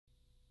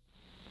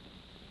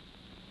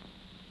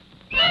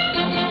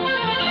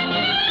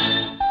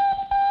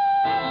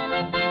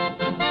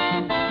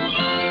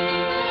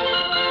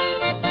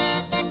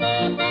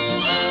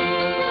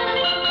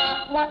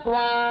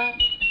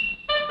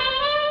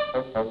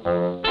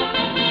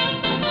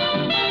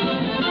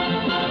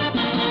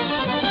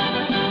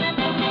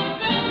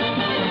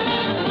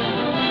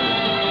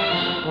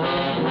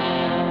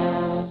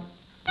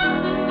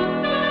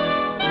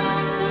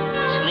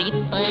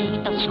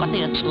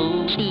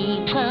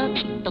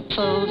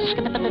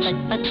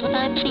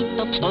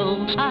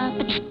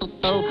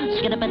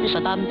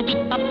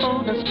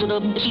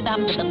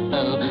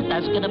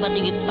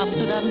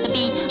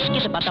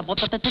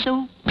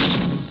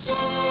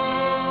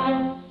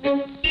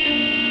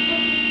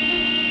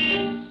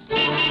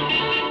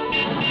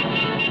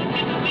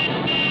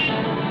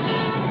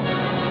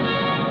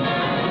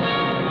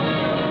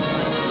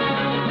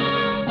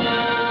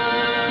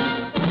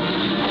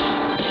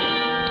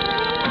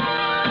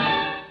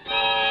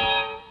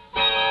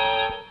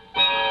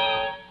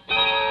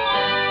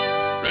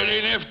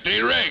Pretty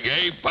nifty rig,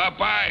 eh,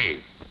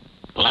 Popeye?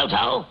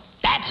 Pluto,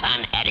 that's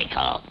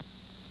unethical.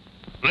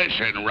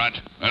 Listen, Rut,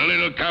 a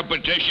little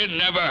competition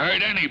never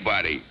hurt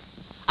anybody.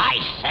 I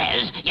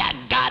says you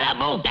gotta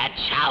move that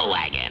chow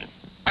wagon.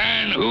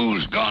 And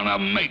who's gonna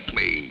make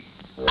me?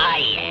 I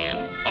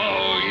am.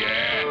 Oh,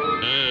 yeah?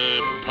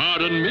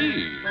 Pardon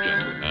me,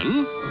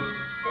 gentlemen.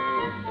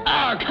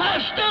 A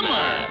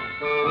customer.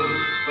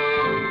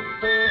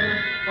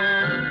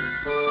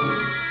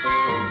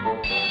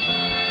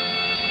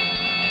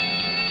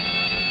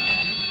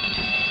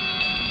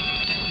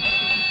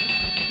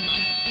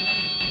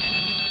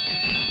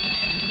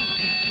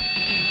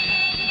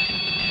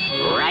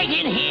 Right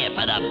in here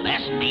for the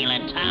best meal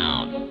in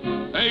town.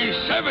 A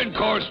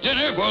 7-course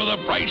dinner for the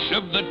price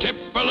of the tip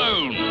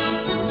balloon.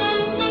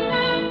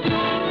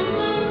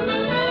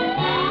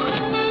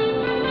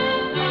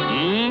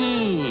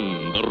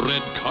 The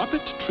red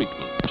carpet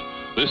treatment.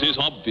 This is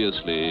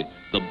obviously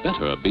the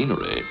better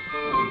beanery.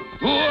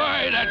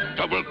 Why, that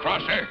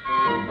double-crosser?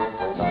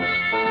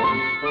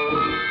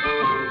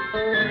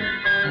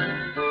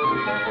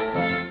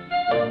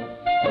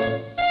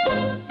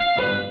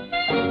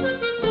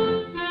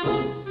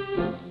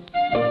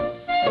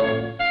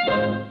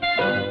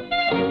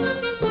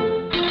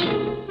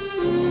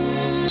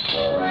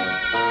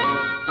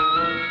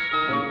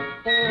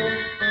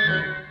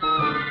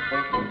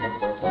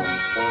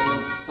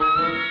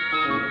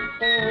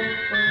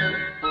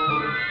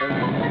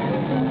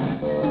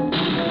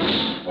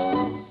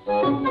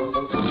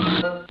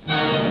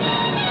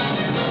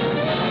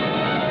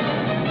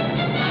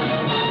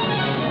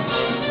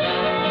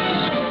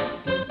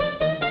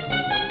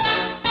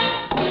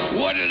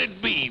 What'll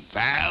it be,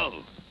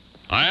 pal?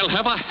 I'll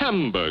have a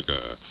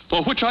hamburger,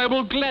 for which I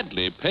will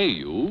gladly pay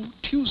you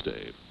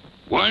Tuesday.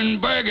 One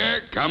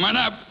burger coming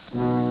up.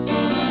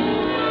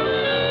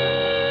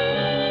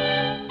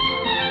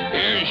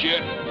 Here's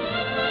your...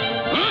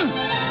 Huh?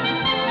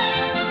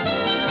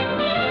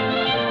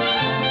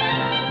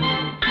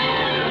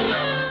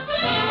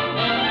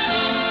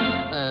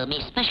 Me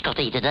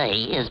specialty today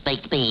is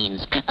baked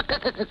beans.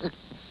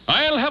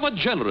 I'll have a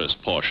generous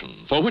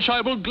portion, for which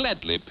I will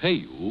gladly pay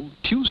you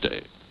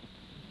Tuesday.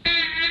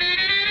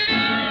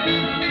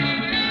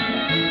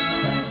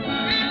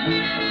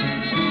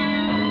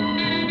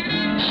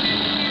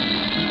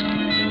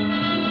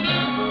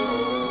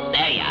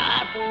 There you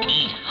are.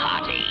 Eat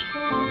hearty.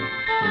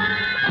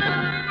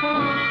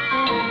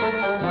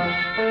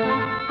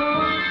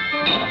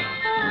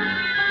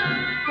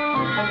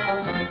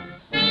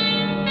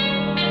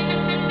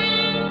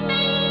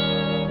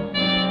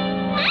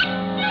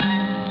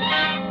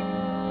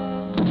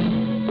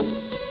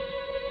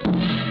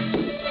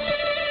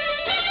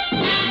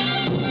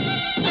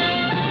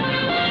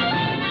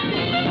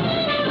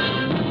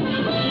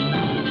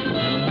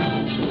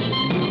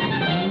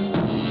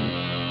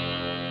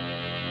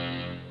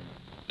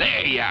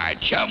 There you are,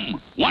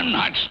 chum. One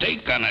hot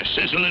steak on a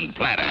sizzling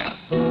platter.